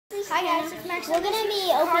Hi guys, it's Max. We're gonna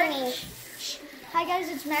be opening. Hi guys,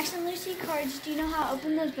 it's Max and Lucy cards. Do you know how to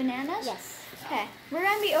open those bananas? Yes. Okay, we're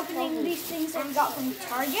gonna be opening these things that we got from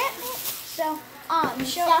Target. So,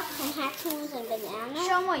 show Stuff from Hatchimals and bananas.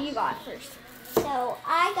 them what you got first. So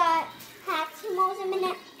I got Hatchimals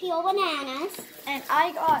and peel bananas. And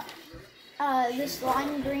I got this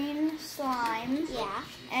lime green slime. Yeah.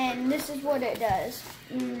 And this is what it does.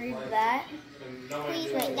 You can read that.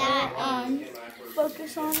 Please read that.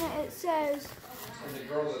 Focus on it. It says,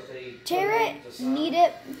 tear it, knead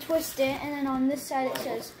it, twist it, and then on this side it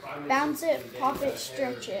says, bounce it, pop it,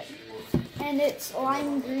 stretch it. And it's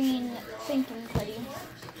lime green thinking putty.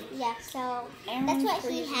 Yeah, so that's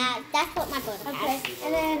what he had. That's what my brother has. Okay,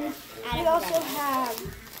 and then we also have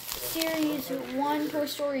Series 1 Toy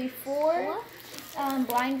Story 4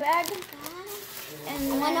 blind bag.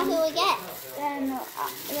 And I want to know who we get. Then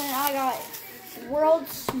I got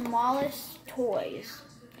World's Smallest Toys.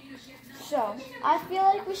 So, I feel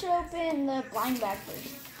like we should open the blind bag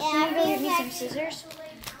first. Yeah, Can you go get me some scissors?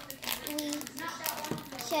 We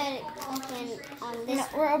should open on this. No,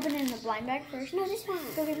 we're opening the blind bag first. No, this one.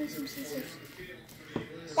 Go get me some scissors.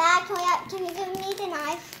 Dad, can you give me the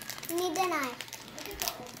knife? I need the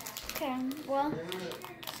knife. Okay, well.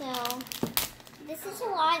 So, this is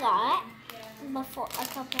what I got before a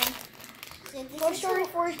couple. So this Toy is Story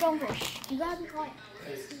what 4 is going first. You gotta be quiet.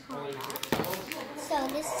 So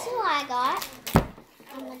this is what I got.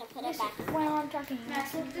 I'm gonna put it back. When I'm talking,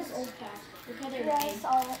 Max, look at this old pack. Look how they're yeah, I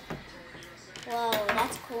saw it. Whoa,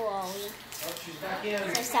 that's cool. she's back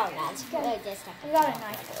in. So that's good. Just We got a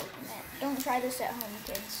knife to open it. Don't try this at home,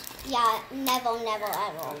 kids. yeah, never,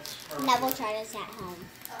 ever. Never try this at home.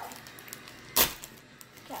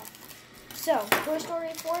 Okay. So, Toy Story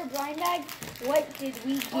 4 blind bag, what did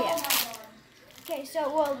we get? Okay,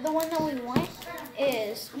 so, well, the one that we want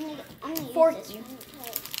is I'm gonna use Forky. this one.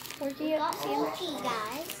 Forky. We got See 'em? Forky,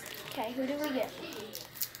 guys. Okay, who did we get?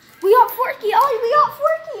 We got Forky! Oh, we got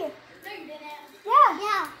Forky! Yeah.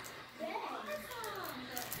 Yeah.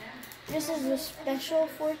 This is a special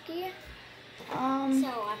Forky.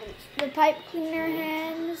 So The pipe cleaner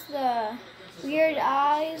hands, the weird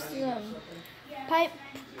eyes, the pipe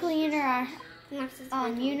cleaner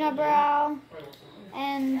unibrow,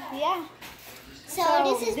 and yeah. So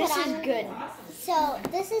this is this what is I'm good. So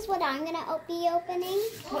this is what I'm gonna be opening.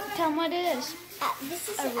 Tell them what it is. This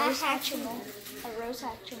is A a rose Hatchimal. A rose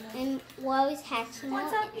Hatchimal. And Rose Hatchimal.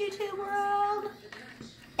 What's up, YouTube world?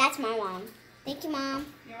 That's my mom. Thank you, Mom.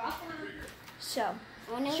 So,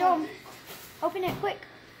 I wanna show 'em. Open it quick.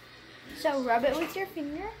 So rub it with your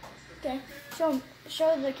finger. Okay.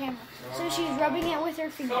 Show the camera. So she's rubbing it with her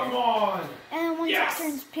finger. Come on! And then once Yes! it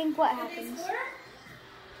turns pink, what happens?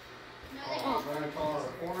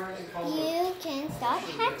 You can start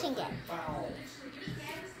hatching it.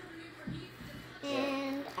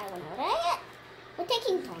 And I will know that. We're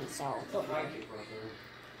taking turns, so don't worry.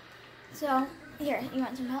 So, here, you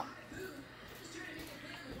want some help?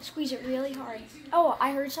 Squeeze it really hard. Oh,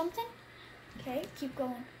 I heard something? Okay, keep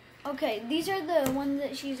going. Okay, these are the ones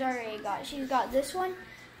that she's already got. She's got this one.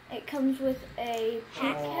 It comes with a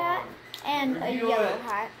pink hat and a yellow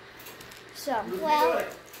hat. So, Well,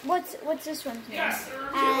 what's this one's name?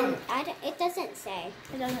 it doesn't say.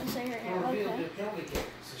 It doesn't say her name. Okay.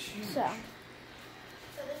 So,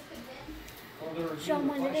 show 'em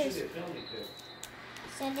what it is.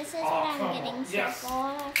 So this is what I'm getting so Yes.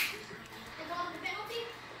 far.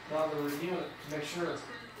 Now they're reviewing it to make sure.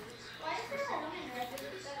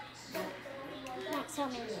 Not so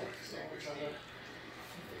many.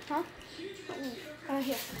 Huh? Oh,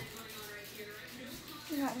 here.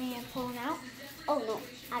 You want me to pull them out? Oh no,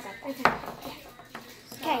 I got that. Okay.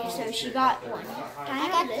 Okay, so she got one. Can I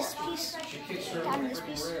have this piece? She kicks her Got this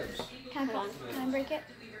piece. ribs. Can I break it?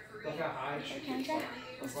 Look how high she Can I try?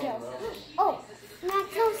 Let's go. Oh,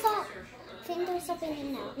 Max, no, stop. I think there's something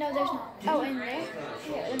in there. No, there's not. Oh, in there?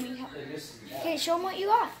 Here, let me help. Okay, show them what you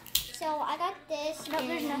got. So I got this. No,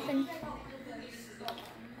 there's and- nothing.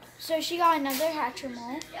 So she got another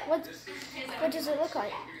Hatchimal. What does it look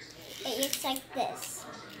like? It looks like this.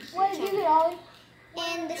 What did you get, Ollie?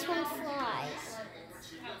 And this one flies.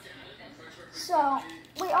 So,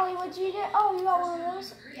 wait, Ollie, what did you get? Oh, you got one of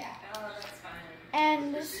those? Yeah.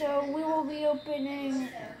 And so we will be opening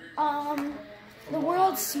the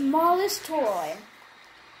world's smallest toy.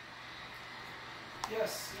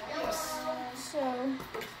 Yes, yes. So,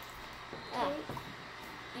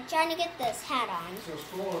 I'm trying to get this hat on. So as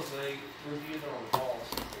cool as they reviewed it on the walls,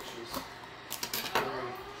 which is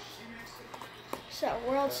very...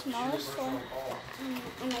 world's smallest toy.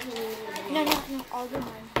 I'm opening No, all the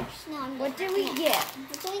mine. No, I'm What did we get?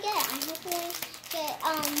 What do we get? I hope we get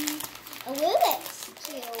a Rubik's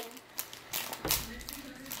Cube.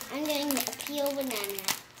 I'm getting a peel banana.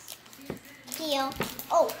 Peel.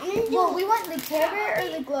 Oh, I'm gonna do. Well, we want the Care Bear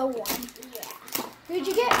or the glow one. Yeah. Who'd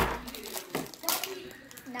you get?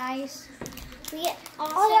 Nice. We get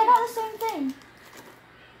also. Oh, yeah, I got the same thing.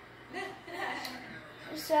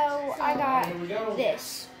 So I got Here we go.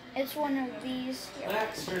 this. It's one of these. Here.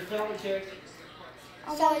 Max, here's penalty kick.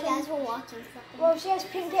 I'm Sorry, watching- guys, we're watching something. Well, she has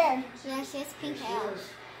pink hair. Yeah, she has pink hair. Cheers.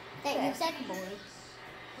 That Okay. looks like a boy.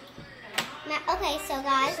 Now, okay, so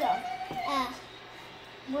guys, So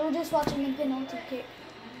we're just watching the penalty kick.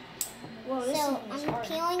 Whoa, this so one is I'm hard.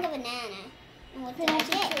 peeling a banana. And what did I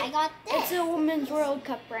Penalty get? kick. I got It's this. a Women's World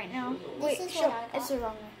Cup right now. Wait, is show. what I got. It's the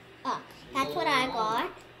wrong way. Oh, that's what I got.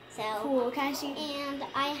 So, Cool. Can I see? and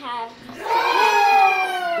I have.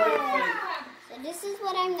 So this is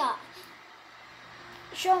what I got.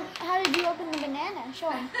 Show 'em. How did you open the banana? Show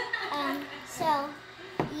 'em. So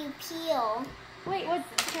you peel Wait, what?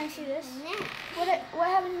 Can I see this? banana. What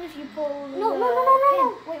happens if you pull the No, no, no, no,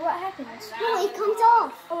 no. pin? Wait, what happens? No, it comes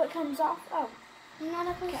off. Oh, it comes off. Oh, I'm not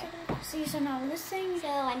supposed to do that. see, so now this thing So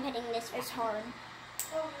I'm putting this. is hard.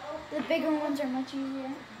 The bigger ones are much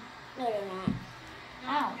easier. No, they're not.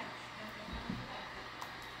 Ow.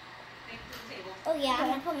 Oh yeah, I'm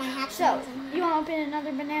gonna put my hat So, in here. you want to open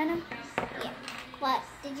another banana? Yeah. What?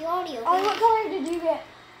 Did you already open Oh, it? what color did you get?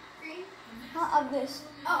 Green. Of this.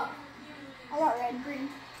 Oh. I got red. Green.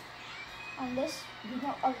 On this?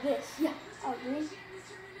 No, of this. Yeah. Oh, green.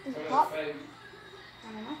 Does it pop? I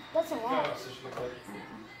don't know. That's a lot.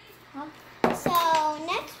 Huh? So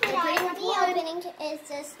next what Okay, I will with be one. opening is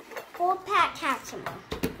this 4-pack Hatchimal.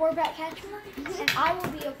 4-pack Hatchimal. And I will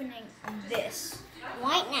be opening this.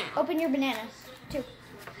 Right now. Open your banana. 2.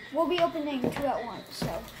 We'll be opening 2 at once,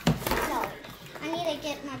 so. So I need to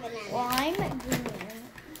get my banana. Lime green.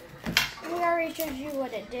 We already showed you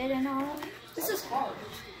what it did and all. This is hard.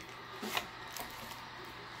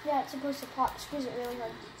 Yeah, it's supposed to pop. Squeeze it really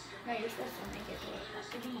hard. No, you're supposed to make it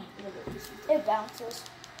a little bit easier. It bounces.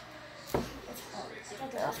 It's hard. I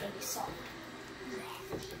thought that was going to be soft.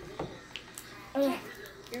 Ugh.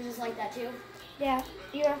 Yours is like that too? Yeah,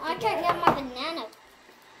 you have I to can't get my banana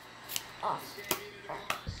off.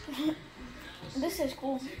 This is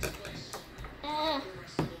cool.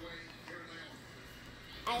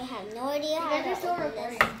 I have no idea how guys are to still open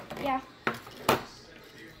this. recording. Yeah.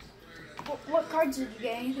 What cards did you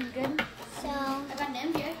get? Anything good? So I got an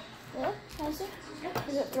MJ. Really? Can I see?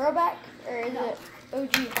 Is it throwback or is it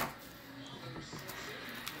OG?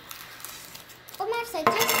 oh Max, I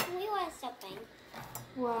just realized something.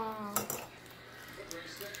 Wow.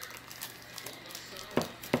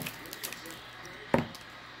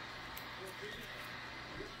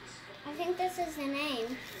 I think this is the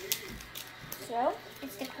name. So?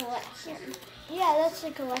 It's the collection. Yeah, that's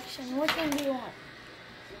the collection. Which one do you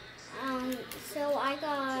want? So I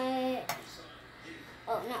got.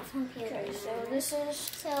 Oh, not from Peter. Okay, so this is.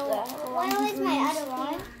 So the why lime was my green other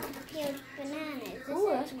slime. peeled bananas? This Ooh,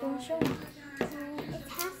 is that's cool. more- Show me. It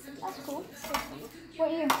has to be. That's cool. It's this one.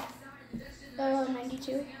 What year? The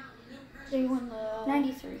 92. So you won the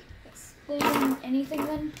 93. Yes. Did you win anything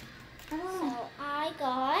then? I don't know. So I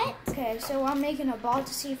got. Okay, so I'm making a ball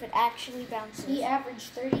to see if it actually bounces. He averaged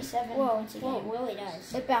 37 Whoa, points a game. whoa. It really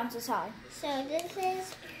does. It bounces high. So this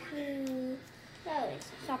is who knows.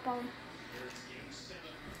 Stop on.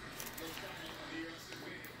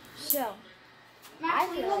 So, Max, I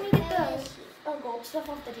will you feel let me like get the gold stuff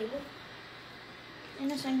off the table?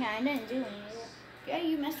 innocent guy, I didn't do any of it. Yeah,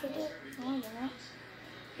 you messed with it. No, I didn't.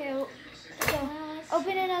 Okay, well, so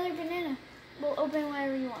open another banana. We'll open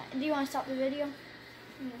whatever you want. Do you want to stop the video?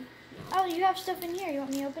 Oh, you have stuff in here. You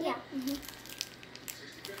want me to open Yeah. it?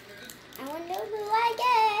 I wonder who I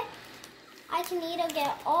get. I can either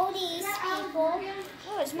get all these people.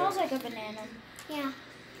 Oh, it smells like a banana. Yeah.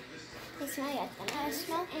 They smell like Can I bananas.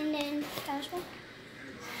 smell? And then, Can I smell?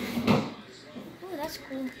 Oh, that's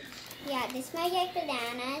cool. yeah, they smell like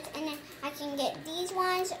bananas. And then I can get these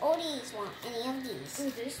ones or these ones. Any of these.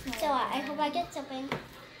 Ooh, this smells. So I hope I get something.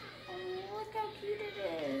 Oh, look how cute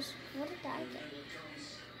it is. What did I get?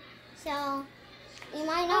 So, you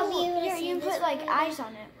might not be able to here, see you can this put like one. eyes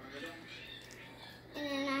on it. And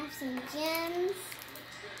then I have some gems.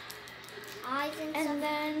 Eyes and stuff. And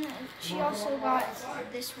then she also got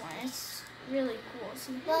this one. It's really cool.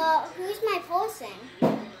 See? But who's my person?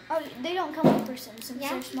 Oh, they don't come with person since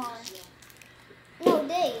Yeah? they're smaller. No,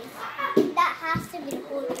 these. That has to be the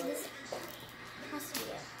person. This has to be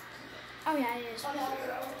it. Oh yeah, it is.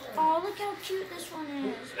 Oh, look how cute this one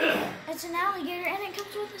is. It's an alligator and it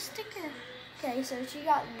comes with a sticker. Okay, so she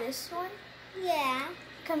got this one. Yeah.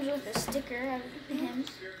 Comes with a sticker of him.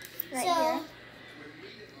 right So- here.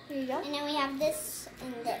 Here you go. And then we have this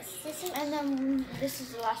and this. This is And then this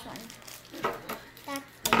is the last one. that's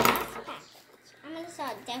the last package. I'm gonna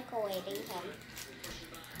start decorating him.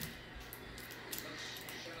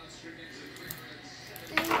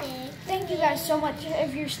 Okay. Thank you guys so much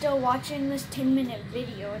if you're still watching this 10-minute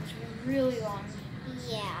video. It's really long.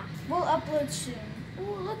 Yeah, We'll upload soon.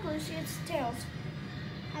 Ooh, look, Lucy, it's Tails.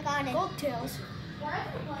 I got it. Gold Tails.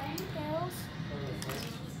 Tails.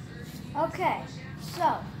 Okay, so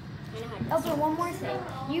I know how to open one more thing.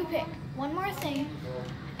 You pick one more thing,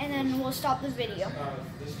 and then we'll stop the video.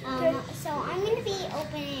 So I'm gonna be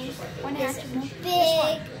opening One this hatchet.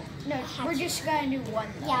 big. No, we're just gonna do one.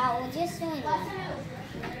 Yeah, we're just doing one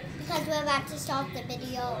because we're about to stop the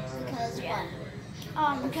video because Yeah.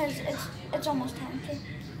 what? Because it's almost time. Okay.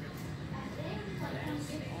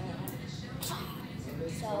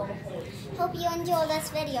 So hope you enjoy this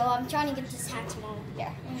video. I'm trying to get this hat tomorrow.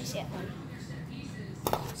 There, let me see it.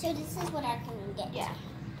 So this is what I can get. Yeah.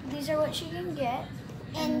 These are what she can get.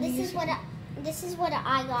 And this these- is what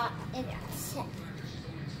I got. It's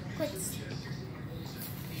puts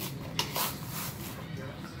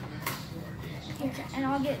Here, and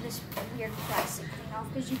I'll get this weird plastic thing off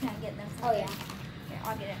because you can't get them. From Oh yeah. Here,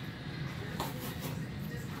 I'll get it.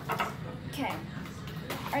 Okay.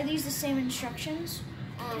 Are these the same instructions?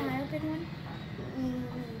 Can I open one?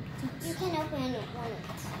 You can open one.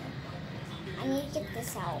 I need to get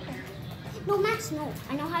this out. No, Max, no.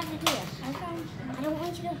 I know how to do it. Okay. I don't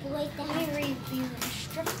want you to break Let me them. read these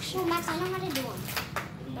instructions, No, Max, I know how to do them.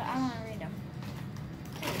 but I want to read them.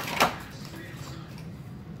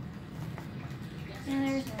 And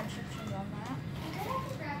there's no instructions on that.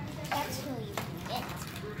 That's who you can get.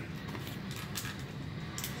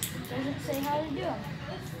 It doesn't say how to do them.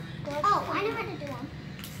 Oh, I know how to do them.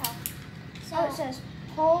 How? So, Oh, it says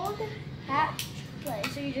hold, hatch, play.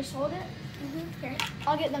 So you just hold it. Here,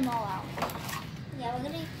 I'll get them all out. yeah, we're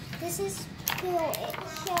gonna. This is who it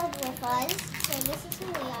shared with us. So this is who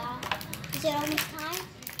we are. Zero time.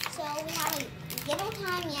 So we have a little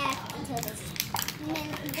time yet until this. And then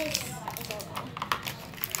this is over.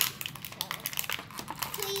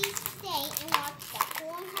 Please stay and watch that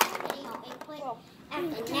whole entire video and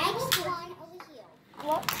put at the next one over here.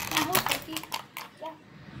 What? Can I hold Cookie? Yeah.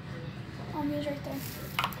 Mommy's right there.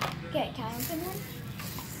 Okay, can I open one?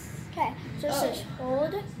 Okay, so it says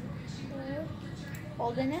holding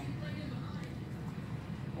it.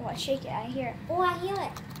 Oh, I shake it. I hear it. Oh, I hear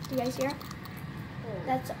it. Do you guys hear it?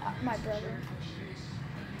 That's my brother.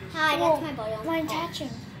 Hi, Whoa, that's my brother. Mine's hatching.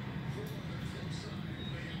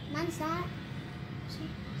 Mine's not. See?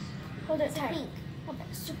 Hold it It's tight. pink. Hold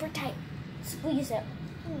it super tight. Squeeze it.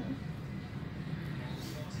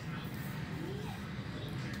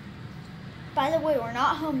 By the way, we're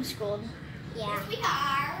not homeschooled. Yeah. We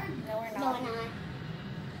are. No, we're No, not. we're not.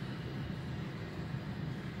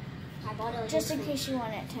 My brother was Just in case you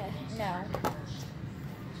wanted to know.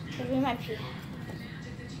 Because we might be.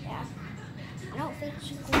 Yeah. I don't think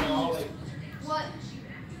she Ollie, What?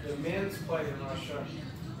 the men's played in last year.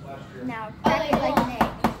 Now, crack it like an egg.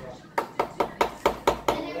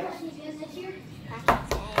 And then she's in this year? I can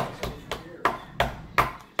say.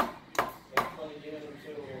 They play again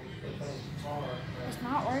until they play tomorrow. It's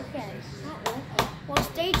not working. It's not working. Well,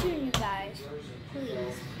 stay tuned, you guys.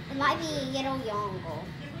 Please. It might be a little longer.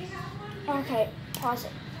 Okay, pause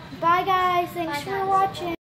it. Bye, guys. Thanks Bye, for guys. watching.